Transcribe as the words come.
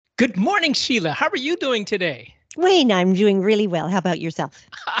Good morning, Sheila. How are you doing today? Wayne, I'm doing really well. How about yourself?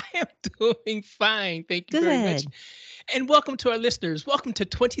 I am doing fine. Thank you very much. Good. And welcome to our listeners. Welcome to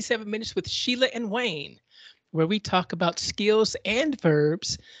 27 Minutes with Sheila and Wayne, where we talk about skills and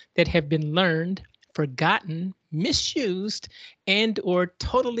verbs that have been learned, forgotten, misused, and or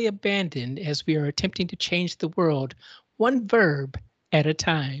totally abandoned as we are attempting to change the world one verb at a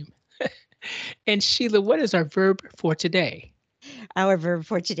time. And Sheila, what is our verb for today? Our verb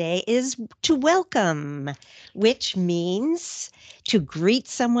for today is to welcome, which means to greet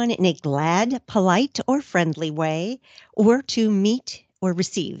someone in a glad, polite, or friendly way, or to meet or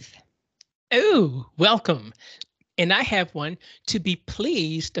receive. Oh, welcome. And I have one, to be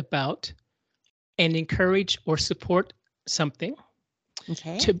pleased about and encourage or support something,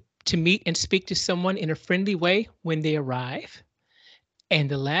 Okay. to meet and speak to someone in a friendly way when they arrive. And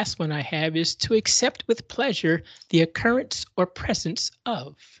the last one I have is to accept with pleasure the occurrence or presence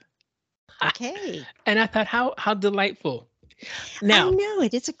of. Okay. And I thought, how delightful. I Now, know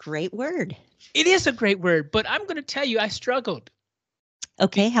it is a great word. it is a great word, but I'm going to tell you, I struggled.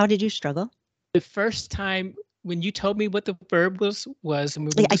 Okay. The, How did you struggle? the first time when you told me what the verb was, and we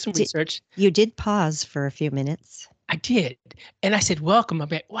were going to do I some did. research, You did pause for a few minutes. I did. And I said, welcome. I'm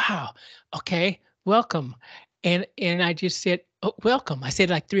like, wow, okay, welcome. And I just said, oh, welcome. I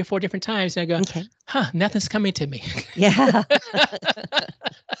said it like 3 or 4 different times. And I go, Okay. nothing's coming to me. Yeah.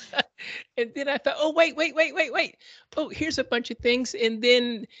 And then I thought, oh, wait. Oh, here's a bunch of things. And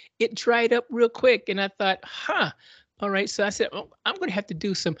then it dried up real quick. And I thought, all right. So I said, oh, I'm going to have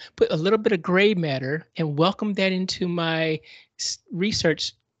to put a little bit of gray matter and welcome that into my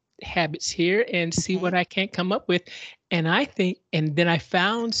research habits here and see what Okay. I can come up with. And then I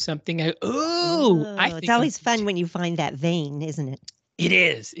found something. I Oh, it's think I'm always fun when you find that vein, isn't it? it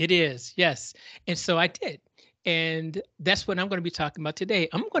is, yes. And so I did. And that's what I'm going to be talking about today.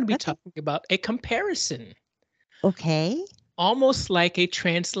 I'm going to be Okay. talking about a comparison, Okay. almost like a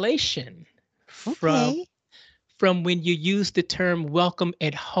translation from Okay. from when you use the term welcome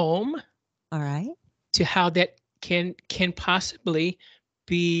at home All right. to how that can possibly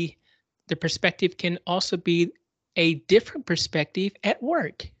be, the perspective can also be a different perspective at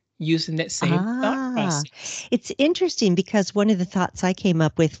work using that same thought Ah, process. it's interesting because one of the thoughts I came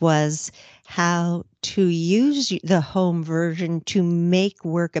up with was how to use the home version to make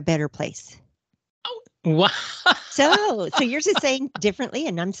work a better place. Oh, wow. So yours is saying differently,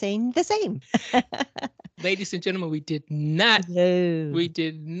 and I'm saying the same. Ladies and gentlemen, No, we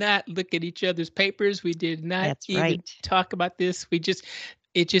did not look at each other's papers. We did not that's even right. talk about this.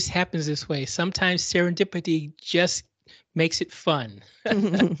 It just happens this way. Sometimes serendipity just makes it fun.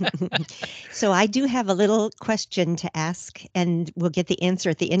 So I do have a little question to ask, and we'll get the answer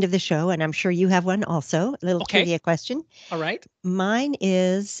at the end of the show. And I'm sure you have one also, a little Okay. trivia question. All right. Mine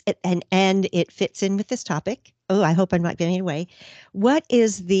is, and it fits in with this topic. Oh, I hope I'm not giving it away. What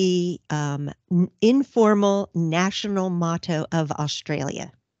is the informal national motto of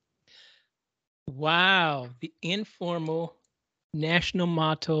Australia? Wow. The informal national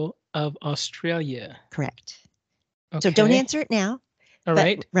motto of Australia. Correct. So don't Okay. answer it now, All but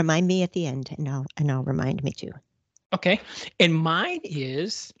right. remind me at the end, and I'll remind me too. Okay. And mine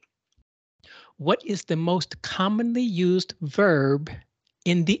is, what is the most commonly used verb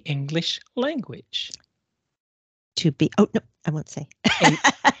in the English language? To be. Oh no, I won't say.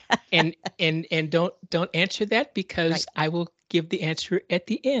 And and don't answer that because Right. I will give the answer at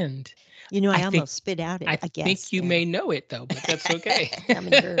the end. You know, I I think almost spit out I a think guess you there. may know it though, but that's okay. How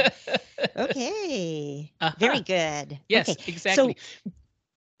many verbs? Okay. Uh-huh. Very good. Yes, Okay. So exactly.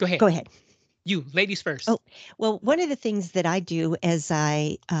 Go ahead. go ahead. You, ladies first. Oh, well, one of the things that I do as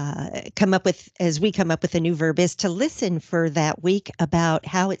I as we come up with a new verb is to listen for that week about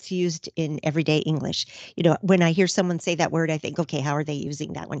how it's used in everyday English. You know, when I hear someone say that word, I think, okay, how are they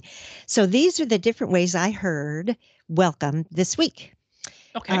using that one? So these are the different ways I heard welcome this week.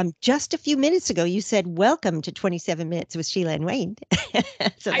 Okay. Just a few minutes ago, you said, welcome to 27 Minutes with Sheila and Wayne.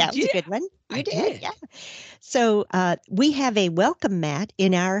 So I that was a did. good one. I You did, did. yeah. So we have a welcome mat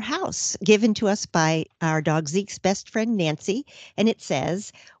in our house given to us by our dog Zeke's best friend, Nancy. And it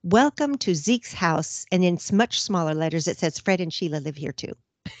says, welcome to Zeke's house. And in much smaller letters, it says, Fred and Sheila live here too.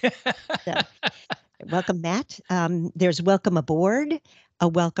 So welcome mat. There's welcome aboard, a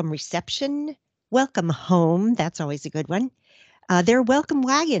welcome reception, welcome home. That's always a good one. There are welcome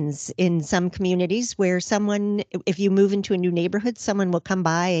wagons in some communities where someone, if you move into a new neighborhood, someone will come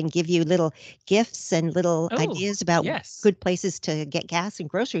by and give you little gifts and little Oh, ideas about yes. good places to get gas and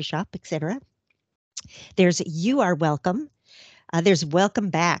grocery shop, etc. There's you are welcome. There's welcome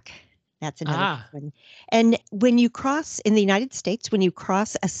back. That's another good Ah, one. And when you cross in the United States, when you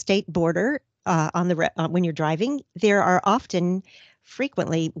cross a state border when you're driving, there are often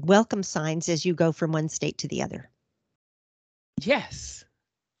frequently welcome signs as you go from one state to the other. yes.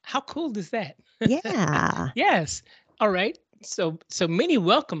 How cool is that? Yeah. Yes. All right. So many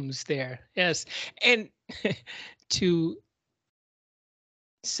welcomes there. Yes. And to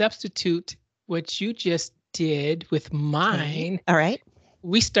substitute what you just did with Okay. mine, All right.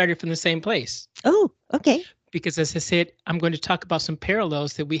 we started from the same place. Oh, okay. Because as I said, I'm going to talk about some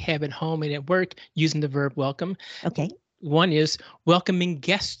parallels that we have at home and at work using the verb welcome. Okay. One is welcoming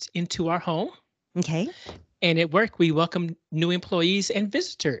guests into our home. Okay. And at work, we welcome new employees and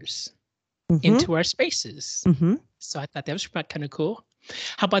visitors Mm-hmm. into our spaces. Mm-hmm. So I thought that was kind of cool.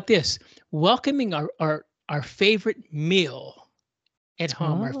 How about this? Welcoming our favorite meal at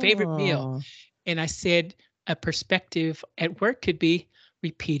home, our favorite meal. Oh. And I said a perspective at work could be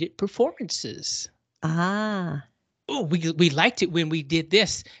repeated performances. Ah. Oh, we liked it when we did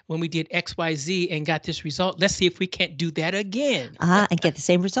this, when we did XYZ and got this result. Let's see if we can't do that again. And get the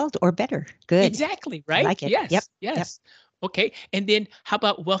same result or better. Good. Exactly, I right? like it. Yep. Yes, Yep. yes. Okay. And then how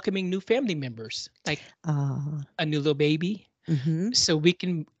about welcoming new family members, like Uh, a new little baby? mm-hmm. So we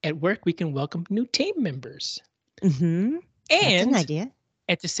can, at work, we can welcome new team members. Mm-hmm. That's an And idea.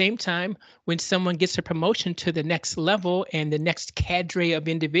 at the same time, when someone gets a promotion to the next level and the next cadre of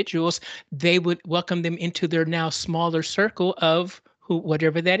individuals, they would welcome them into their now smaller circle of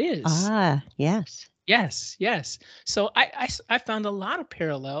whatever that is. Yes. Yes, yes. So I found a lot of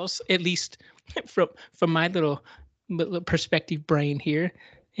parallels, at least from my little perspective brain here,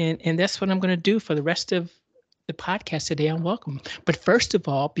 and that's what I'm going to do for the rest of the podcast today on welcome. But first of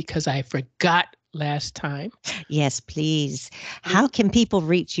all, because I forgot last time. Yes, please. How can people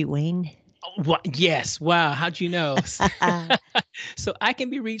reach you, Wayne? Yes. Wow. How'd you know? So I can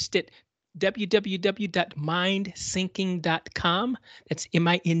be reached at www.mindsyncing.com. That's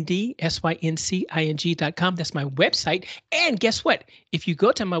MINDSYNCING.com. That's my website. And guess what? If you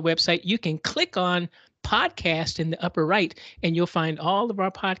go to my website, you can click on podcast in the upper right, and you'll find all of our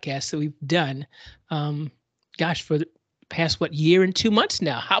podcasts that we've done. For the past, year and 2 months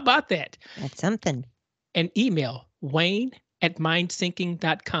now. How about that? That's something. And email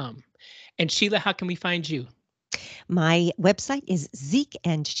wayne@mindsyncing.com. And Sheila, how can we find you? My website is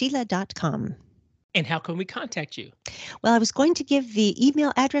zekeandsheila.com. And how can we contact you? Well, I was going to give the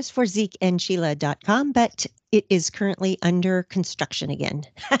email address for zekeandsheila.com, but it is currently under construction again.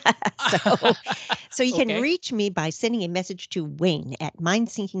 So you can reach me by sending a message to Wayne at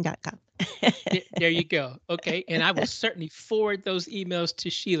mindsyncing.com. There you go. Okay. And I will certainly forward those emails to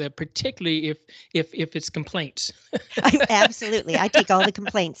Sheila, particularly if it's complaints. Absolutely. I take all the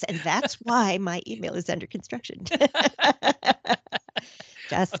complaints, and that's why my email is under construction.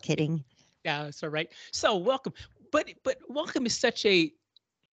 Just kidding. Yeah, that's all right. So welcome. But welcome is such a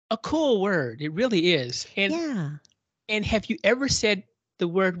cool word. It really is. And have you ever said the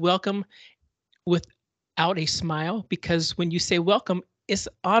word welcome without a smile? Because when you say welcome, it's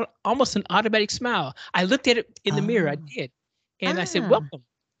almost an automatic smile. I looked at it in the mirror. I did. And I said, welcome.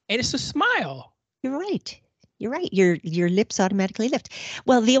 And it's a smile. You're right. You're right. Your lips automatically lift.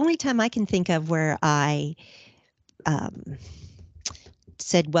 Well, the only time I can think of where I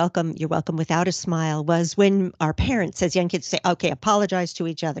said welcome, you're welcome without a smile was when our parents, as young kids, say, okay, apologize to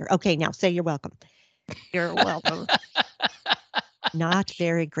each other. Okay, now say you're welcome. You're welcome. Not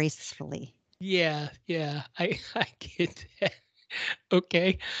very gracefully. Yeah, I get that.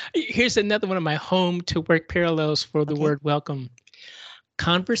 Okay. Here's another one of my home to work parallels for the word welcome.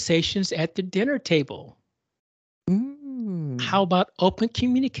 Conversations at the dinner table. How about open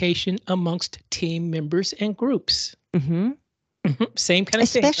communication amongst team members and groups? Mm-hmm. Same kind of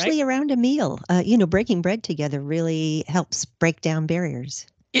thing, especially around a meal. Breaking bread together really helps break down barriers.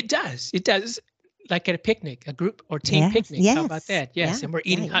 It does. Like at a picnic, a group or team picnic. How about that? Yes. Yeah, and we're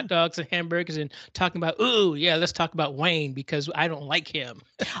eating hot dogs and hamburgers and talking about, let's talk about Wayne because I don't like him.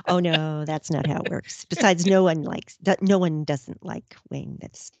 Oh, no, that's not how it works. Besides, no one doesn't like Wayne.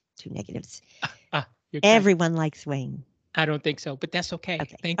 That's two negatives. Everyone likes Wayne. I don't think so, but that's okay.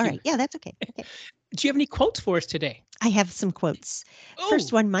 Thank you. All right. Yeah, that's okay. Do you have any quotes for us today? I have some quotes.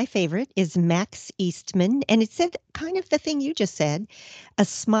 First one, my favorite, is Max Eastman, and it said kind of the thing you just said. A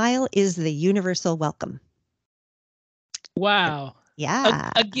smile is the universal welcome. Wow.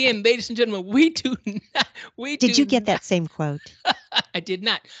 Yeah. Again, ladies and gentlemen, we do not. Did you get that same quote? I did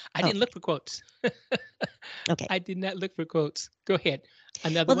not. I didn't look for quotes. Okay. I did not look for quotes. Go ahead.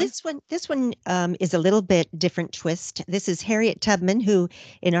 Another one? This one is a little bit different twist. This is Harriet Tubman, who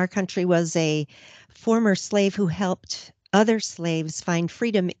in our country was a former slave who helped other slaves find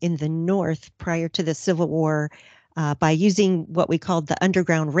freedom in the North prior to the Civil War by using what we called the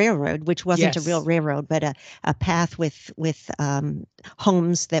Underground Railroad, which wasn't a real Yes. railroad, but a path with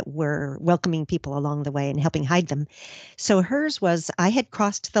homes that were welcoming people along the way and helping hide them. So hers was, I had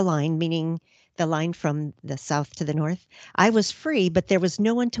crossed the line, meaning the line from the south to the north. I was free, but there was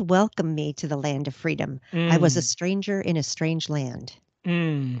no one to welcome me to the land of freedom. I was a Mm, stranger in a strange land.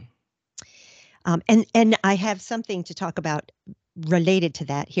 mm. And I have something to talk about related to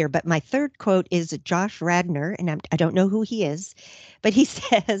that here. But my third quote is Josh Radnor, and I don't know who he is, but he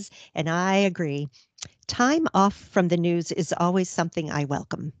says, and I agree, time off from the news is always something I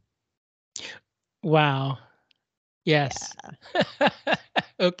welcome. Wow. Yes. Yeah,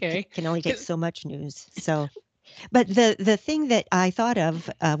 Okay. can only take 'Cause- so much news. So, but the thing that I thought of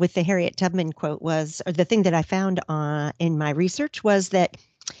with the Harriet Tubman quote was, or the thing that I found in my research was that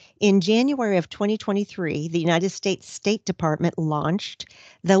in January of 2023, the United States State Department launched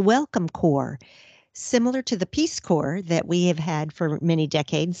the Welcome Corps. Similar to the Peace Corps that we have had for many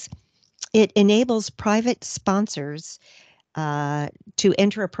decades, it enables private sponsors to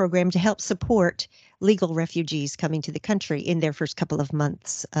enter a program to help support legal refugees coming to the country in their first couple of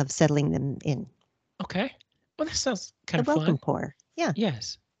months of settling them in. Okay. Well, that sounds kind The of Welcome fun. Corps. Yeah.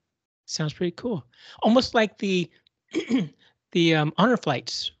 Yes. Sounds pretty cool. Almost like the the honor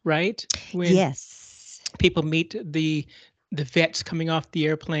flights, right? When Yes. people meet the vets coming off the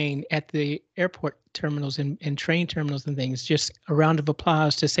airplane at the airport terminals and train terminals and things. Just a round of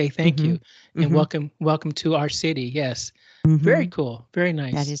applause to say thank Mm-hmm. you and Mm-hmm. welcome to our city. Yes. Very Mm-hmm. cool. Very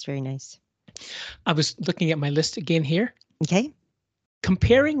That nice. is very nice. I was looking at my list again here, Okay.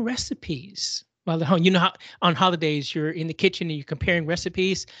 comparing recipes. Well, you know how on holidays you're in the kitchen and you're comparing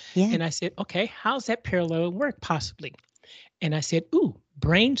recipes. Yeah. And I said, okay, how's that parallel work possibly? And I said, ooh,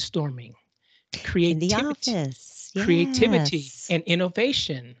 brainstorming, In the creativity, office. creativity Yes. and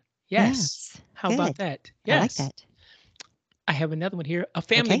innovation. Yes. Yes. How about Good. that? I like Yes. that. I have another one here, a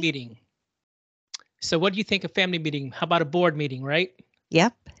family Okay. meeting. So what do you think of family meeting? How about a board meeting, right?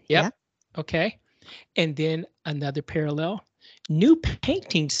 Yep. Yep. Yep. Okay. And then another parallel, new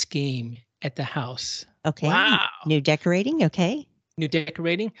painting scheme at the house. Okay. Wow. New decorating. Okay. New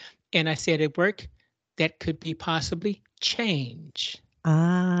decorating. And I said at work, that could be possibly change.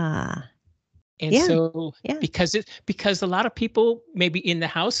 Ah. And Yeah. so Yeah. because a lot of people maybe in the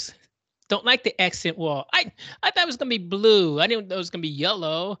house don't like the accent wall. I thought it was gonna be blue. I didn't know it was gonna be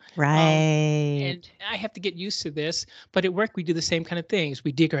yellow. Right. And I have to get used to this. But at work we do the same kind of things.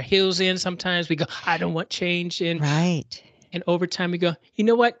 We dig our heels in sometimes. We go, I don't want change. Right. And over time we go, you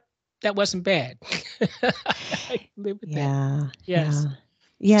know what? That wasn't bad. I can live with that. Yeah. Yes. Yeah.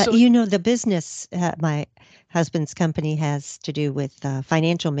 Yeah. So You know, the business my husband's company has to do with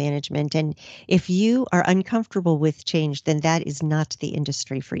financial management. And if you are uncomfortable with change, then that is not the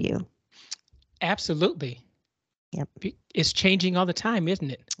industry for you. absolutely. Yep. It's changing all the time,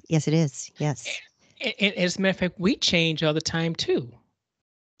 isn't it? Yes, it is. Yes. And as a matter of fact, we change all the time too.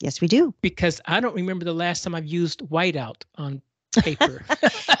 Yes, we do. Because I don't remember the last time I've used whiteout on paper.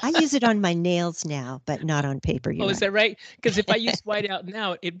 I use it on my nails now, but not on paper. Oh, You're is that right. right? Because if I use whiteout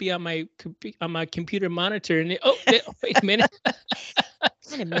now, it'd be on my on my computer monitor, and wait a minute,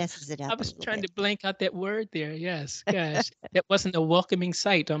 Kind of messes it I up a was little trying bit. to blank out that word there. Yes, gosh, that wasn't a welcoming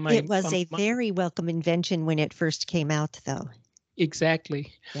sight It was on a my very welcome invention when it first came out, though.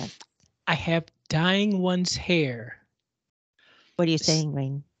 exactly. Yes. I have dyeing one's hair. What are you S- saying,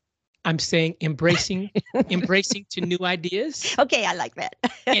 Wayne? I'm saying embracing to new ideas Okay, I like that.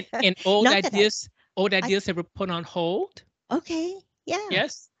 and Not that old I, ideas that were put on hold. okay, yeah.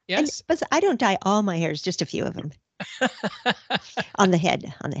 Yes, And yes. but I don't dye all my hairs, just a few of them on the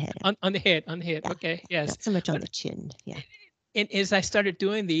head, on the head. On the head, on the head. Yeah, Okay, not yes. so much on But the chin. Yeah. and as I started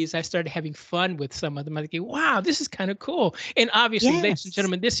doing these, I started having fun with some of them. I think, wow, this is kind of cool. And obviously, ladies and Yes.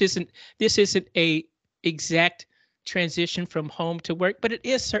 gentlemen, this isn't a exact transition from home to work, but it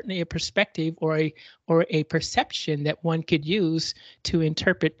is certainly a perspective or a perception that one could use to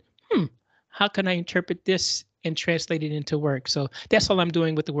interpret, how can I interpret this and translate it into work? So that's all I'm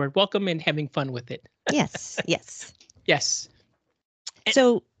doing with the word welcome and having fun with it. Yes. Yes. Yes. Eh,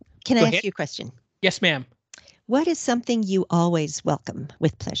 So, can I Go ask ahead. you a question? Yes, ma'am. What is something you always welcome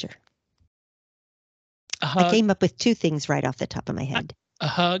with pleasure? A I hug, came up with two things right off the top of my head. a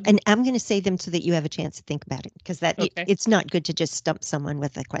hug. And I'm going to say them so that you have a chance to think about it because Okay. it's not good to just stump someone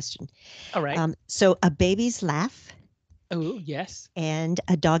with a question. All right. So a baby's laugh Oh, yes. and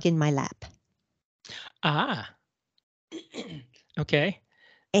a dog in my lap. Ah. Okay.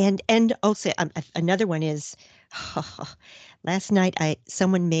 And also another one is Last night,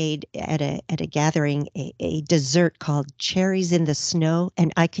 someone made at a gathering a dessert called cherries in the snow,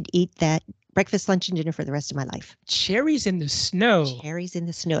 and I could eat that breakfast, lunch, and dinner for the rest of my life. Cherries in the snow. Cherries in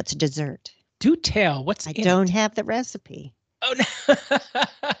the snow. It's a dessert. Do tell. What's I in don't it? have the recipe. Oh no.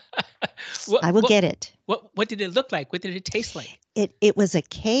 What I will what get it. what did it look like? What did it taste like? It was a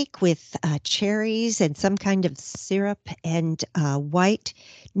cake with cherries and some kind of syrup and white,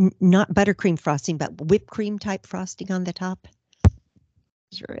 not buttercream frosting, but whipped cream type frosting on the top.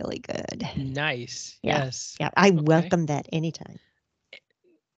 It's really good. Nice. Yeah. Yes. Yeah. I Okay. welcome that anytime.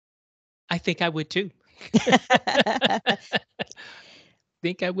 I think I would too.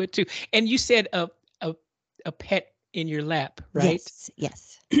 Think I would too. And you said a a pet in your lap, right? Yes.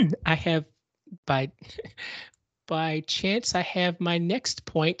 Yes. I have by by chance I have my next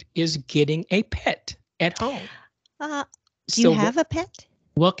point is getting a pet at home. Uh, do you So have a pet?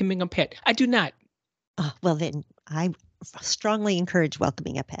 welcoming a pet. I do not. Oh, well, then I strongly encourage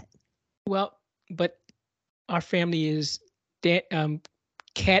welcoming a pet. Well, but our family is cat and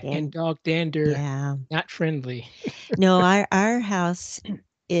And dog dander yeah. not friendly. No, our house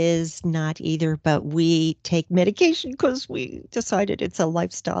is not either, but we take medication because we decided it's a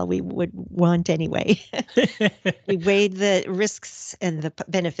lifestyle we would want anyway. We weighed the risks and the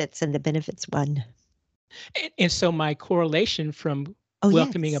benefits, and the benefits won. And so my correlation from Oh,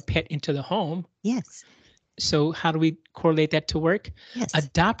 welcoming a yes. pet into the home. Yes. So how do we correlate that to work? Yes.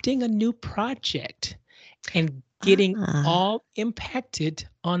 Adopting a new project and getting Ah, all impacted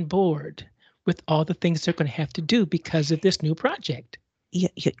on board with all the things they're going to have to do because of this new project.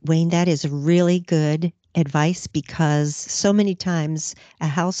 Wayne, that is really good advice because so many times a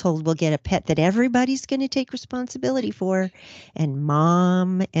household will get a pet that everybody's going to take responsibility for, and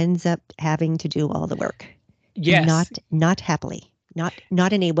mom ends up having to do all the work. Yes. Not happily,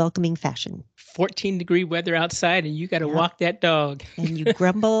 not in a welcoming fashion. 14-degree weather outside and you got to Yep. walk that dog. And you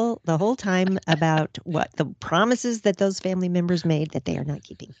grumble the whole time about what the promises that those family members made that they are not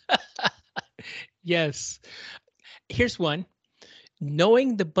keeping. Yes. Here's one.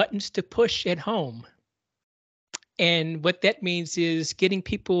 Knowing the buttons to push at home. And what that means is getting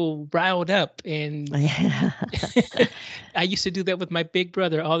people riled up. And I used to do that with my big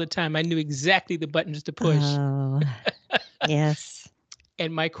brother all the time. I knew exactly the buttons to push. Oh, yes.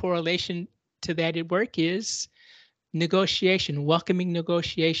 And my correlation to that at work is negotiation, welcoming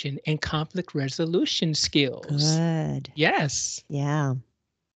negotiation, and conflict resolution skills. Good. Yes, Yeah.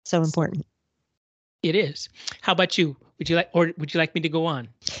 So important. it is. How about you? Would you like me to go on?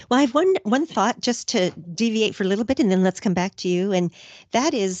 Well, I have one thought just to deviate for a little bit, and then let's come back to you. And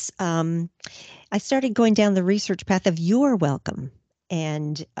that is, I started going down the research path of you're welcome.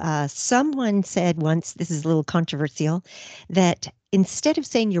 And someone said once, this is a little controversial, that instead of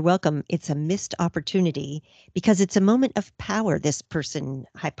saying you're welcome, it's a missed opportunity because it's a moment of power, this person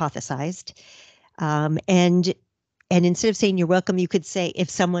hypothesized. And instead of saying you're welcome, you could say if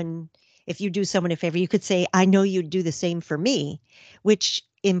you do someone a favor, you could say, I know you'd do the same for me, which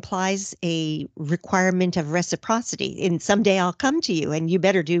implies a requirement of reciprocity. And someday I'll come to you and you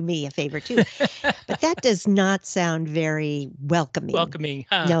better do me a favor too. But that does not sound very welcoming. Welcoming,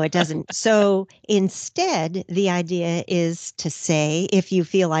 huh? No, it doesn't. So instead, the idea is to say, if you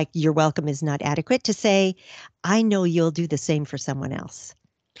feel like your welcome is not adequate, to say, I know you'll do the same for someone else.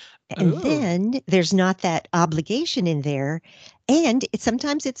 And then there's not that obligation in there. And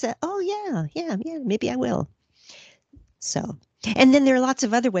sometimes it's yeah, maybe I will. So, and then there are lots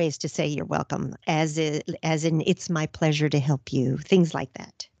of other ways to say you're welcome, as in it's my pleasure to help you, things like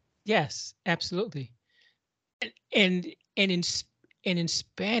that. Yes, absolutely. And in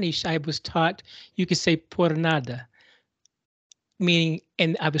Spanish, I was taught you could say por nada, meaning,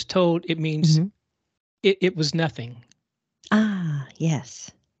 and I was told it means it was nothing. Ah, yes.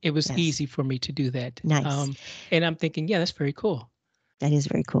 It was Yes. easy for me to do that. Nice. And I'm thinking, yeah, that's very cool. That is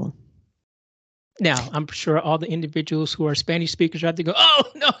very cool. Now, I'm sure all the individuals who are Spanish speakers are out there go, oh,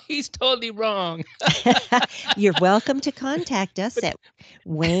 no, he's totally wrong. You're welcome to contact us at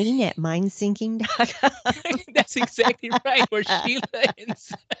wayne@mindsyncing.com. That's exactly right. Or Sheila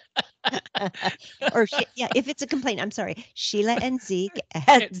Or yeah, if it's a complaint, I'm sorry, Sheila and Zeke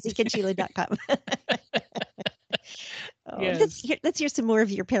at zekeandsheila.com. Yes. Let's hear some more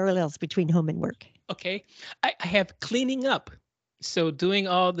of your parallels between home and work. Okay. I have cleaning up. So doing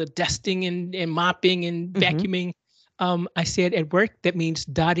all the dusting and mopping and vacuuming. I said at work, that means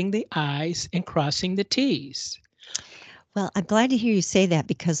dotting the I's and crossing the T's. Well, I'm glad to hear you say that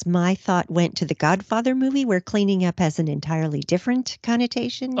because my thought went to the Godfather movie where cleaning up has an entirely different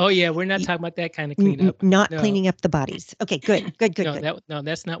connotation. Oh yeah, we're not Y- talking about that kind of cleanup. Not No, cleaning up the bodies. Okay, good, good, good, no, good. no,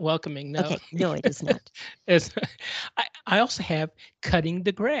 that's not welcoming. No. Okay, no, it is not. It's- I also have cutting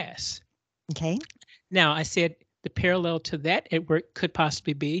the grass. Okay. Now, I said the parallel to that at work could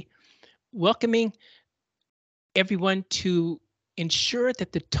possibly be welcoming everyone to ensure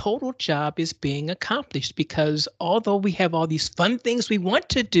that the total job is being accomplished, because although we have all these fun things we want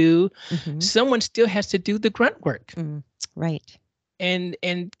to do, Hmm. someone still has to do the grunt work. Right. And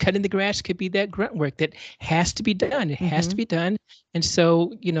cutting the grass could be that grunt work that has to be done. It has to Hmm. be done. And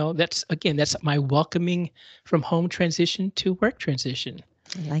so, that's again, that's my welcoming from home transition to work transition.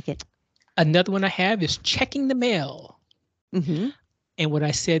 I like it. Another one I have is checking the mail. Hmm. And what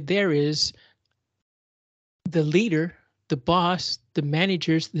I said there is the leader, the boss, the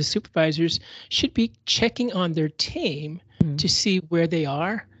managers, the supervisors should be checking on their team to see where they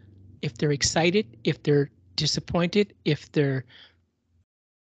are, if they're excited, if they're disappointed, if their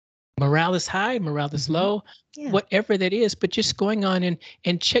morale is high, morale is low, Yeah. whatever that is, but just going on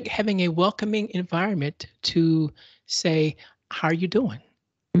and check, having a welcoming environment to say, how are you doing?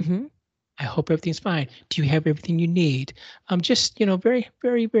 Hmm. I hope everything's fine. Do you have everything you need? Just, very,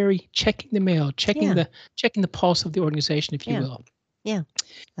 very, very checking the mail, Yeah. checking the pulse of the organization, if you Yeah. will. Yeah.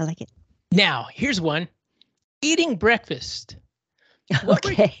 I like it. Now, here's one: eating breakfast. What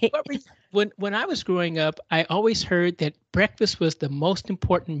were Okay. what were when I was growing up, I always heard that breakfast was the most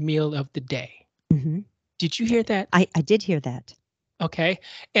important meal of the day. Hmm. Did you hear that? I did hear that. Okay.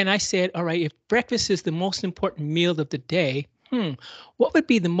 And I said, all right, if breakfast is the most important meal of the day, what would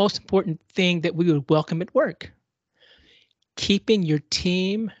be the most important thing that we would welcome at work? Keeping your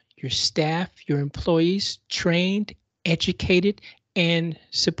team, your staff, your employees trained, educated, and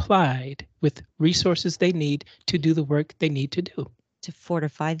supplied with resources they need to do the work they need to do. To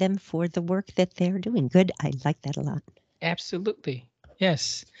fortify them for the work that they're doing. Good. I like that a lot. Absolutely.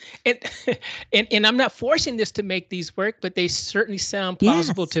 Yes. And and I'm not forcing this to make these work, but they certainly sound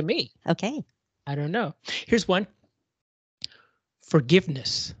plausible Yes. to me. Okay. I don't know. Here's one: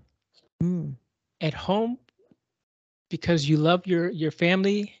 forgiveness. Mm. At home, because you love your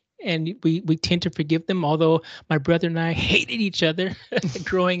family, and we tend to forgive them, although my brother and I hated each other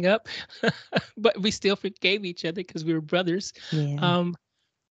growing up, but we still forgave each other because we were brothers. Yeah. Um,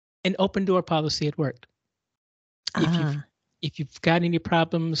 an open door policy at work. If you've Ah, if you've got any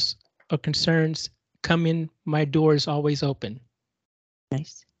problems or concerns, come in. My door is always open.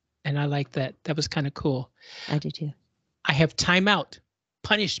 nice. And I like that. That was kind of cool. I do too. I have timeout,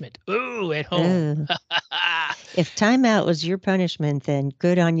 punishment. Ooh, at home. Oh, if timeout was your punishment, then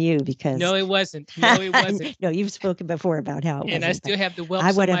good on you because No, it wasn't. No, it wasn't. no, you've spoken before about how it And I wasn't, but still have the I whelps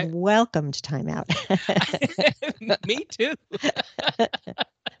on would have my. welcomed timeout. Me too.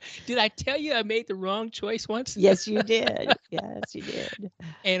 Did I tell you I made the wrong choice once? Yes, you did. Yes, you did.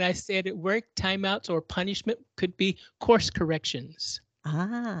 And I said at work, timeouts or punishment could be course corrections.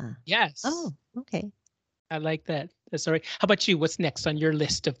 Ah, Yes. oh, okay. I like that. That's all right. How about you? What's next on your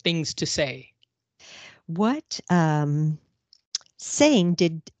list of things to say? What saying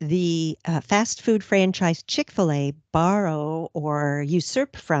did the fast food franchise Chick-fil-A borrow or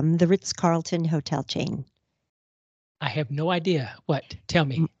usurp from the Ritz-Carlton hotel chain? I have no idea. What? Tell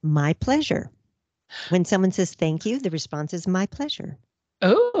me. My pleasure. When someone says thank you, the response is my pleasure.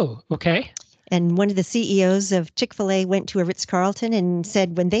 Oh, okay. And one of the CEOs of Chick-fil-A went to a Ritz-Carlton and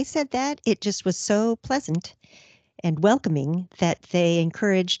said when they said that, it just was so pleasant and welcoming that they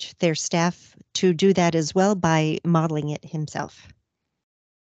encouraged their staff to do that as well by modeling it himself.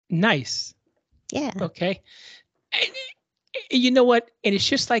 Nice. Yeah. Okay. And, you know what? And it's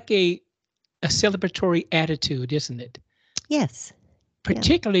just like a celebratory attitude, isn't it? Yes. Yeah.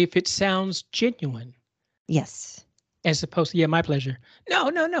 Particularly if it sounds genuine, Yes. as opposed to, yeah, my pleasure. No,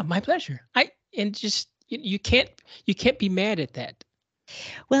 no, no, my pleasure. And just you can't be mad at that.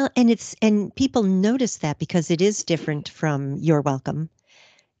 Well, and people notice that because it is different from your welcome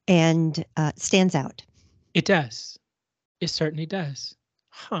and stands out. It does. It certainly does.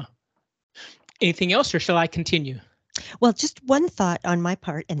 Huh. Anything else, or shall I continue? Well, just one thought on my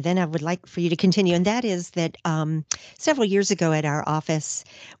part, and then I would like for you to continue. And that is that several years ago at our office,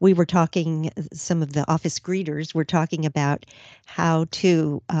 we were talking, some of the office greeters were talking about how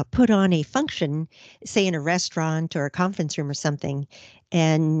to put on a function, say in a restaurant or a conference room or something,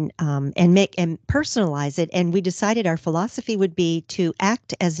 and make and personalize it. And we decided our philosophy would be to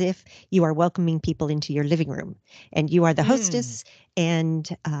act as if you are welcoming people into your living room, and you are the Mm, hostess, and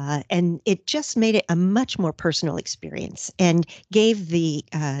it just made it a much more personal experience and gave the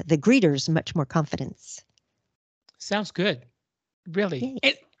greeters much more confidence. Sounds good. Really. Yay.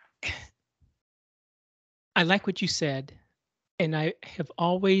 And I like what you said. And I have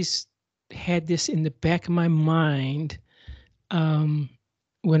always had this in the back of my mind um,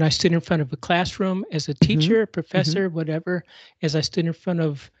 when I stood in front of a classroom as a Hmm. teacher, Hmm. professor, whatever, as I stood in front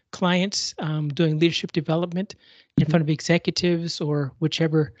of clients doing leadership development, in Hmm. front of executives or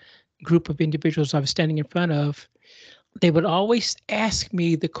whichever group of individuals I was standing in front of, they would always ask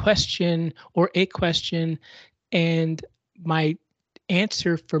me the question or a question, and my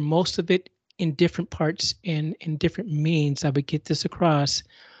answer for most of it in different parts and in different means, I would get this across.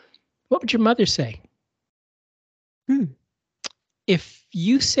 What would your mother say? Hmm. If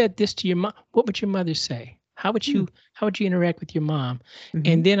you said this to your mom, what would your mother say? Hmm. How would you interact with your mom? Hmm.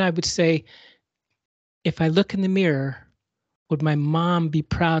 And then I would say, if I look in the mirror, would my mom be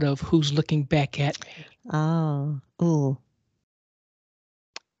proud of who's looking back at me? Oh, ooh.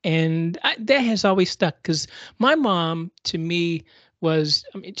 And that has always stuck because my mom to me was,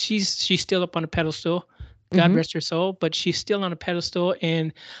 I mean, she's still up on a pedestal. God Hmm. rest her soul, but she's still on a pedestal,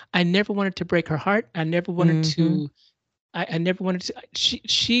 and I never wanted to break her heart. I never wanted Hmm. to. I never wanted to.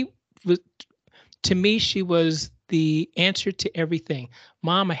 She was, to me, she was the answer to everything.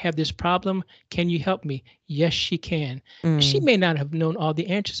 Mom, I have this problem. Can you help me? Yes, she can. She Mm. may not have known all the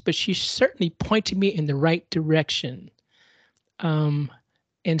answers, but she certainly pointed me in the right direction. Um,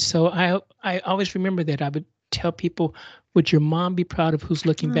 and so I always remember that. I would tell people, would your mom be proud of who's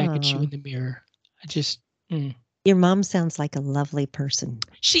looking back at you in Oh, the mirror? I just, mm. your mom sounds like a lovely person.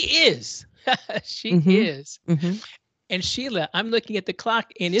 She is. She Hmm. is. Hmm. And Sheila, I'm looking at the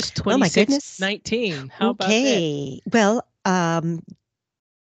clock and it's Oh my goodness. 26:19. How about that? Okay. Well,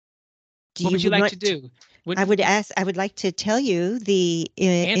 do What you would you would like want to do? What I would ask, I would like to tell you the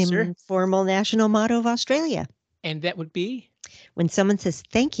answer? informal national motto of Australia. And that would be? When someone says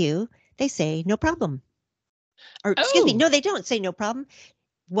thank you, they say no problem. Or excuse me, Oh, no, they don't say no problem.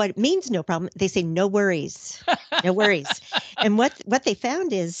 What it means no problem, they say no worries. No worries. And what they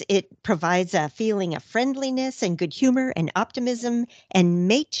found is it provides a feeling of friendliness and good humor and optimism and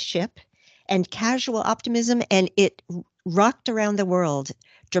mateship and casual optimism, and it rocked around the world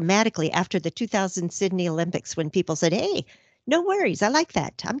dramatically after the 2000 Sydney Olympics when people said, "Hey, no worries. I like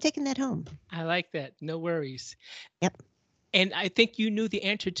that. I'm taking that home." I like that. No worries. Yep. And I think you knew the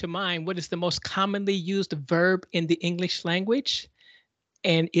answer to mine. What is the most commonly used verb in the English language?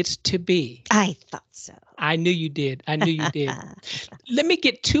 And it's to be. I thought so. I knew you did. I knew you did. Let me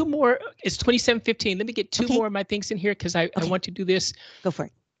get two more. It's 27:15. Let me get two Okay. more of my things in here because I Okay. want to do this. Go for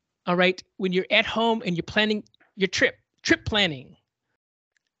it. All right. When you're at home and you're planning your trip planning.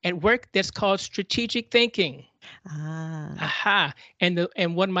 At work, that's called strategic thinking. Ah. Aha. And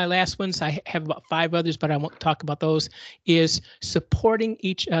one of my last ones, I have about five others, but I won't talk about those, is supporting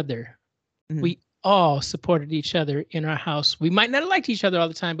each other. Mm. We all supported each other in our house. We might not have liked each other all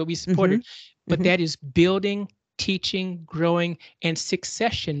the time, but we Mm-hmm. supported. But Mm-hmm. that is building, teaching, growing, and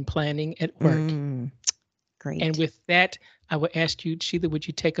succession planning at work. Mm. And Great. with that, I will ask you, Sheila, would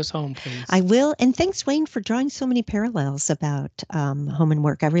you take us home, I please? will, and thanks, Wayne, for drawing so many parallels about home and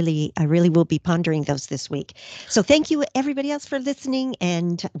work. I really will be pondering those this week. So, thank you, everybody else, for listening,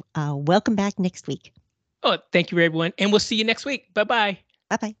 and welcome back next week. Oh, thank you, everyone. And we'll see you next week. Bye bye.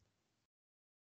 Bye bye.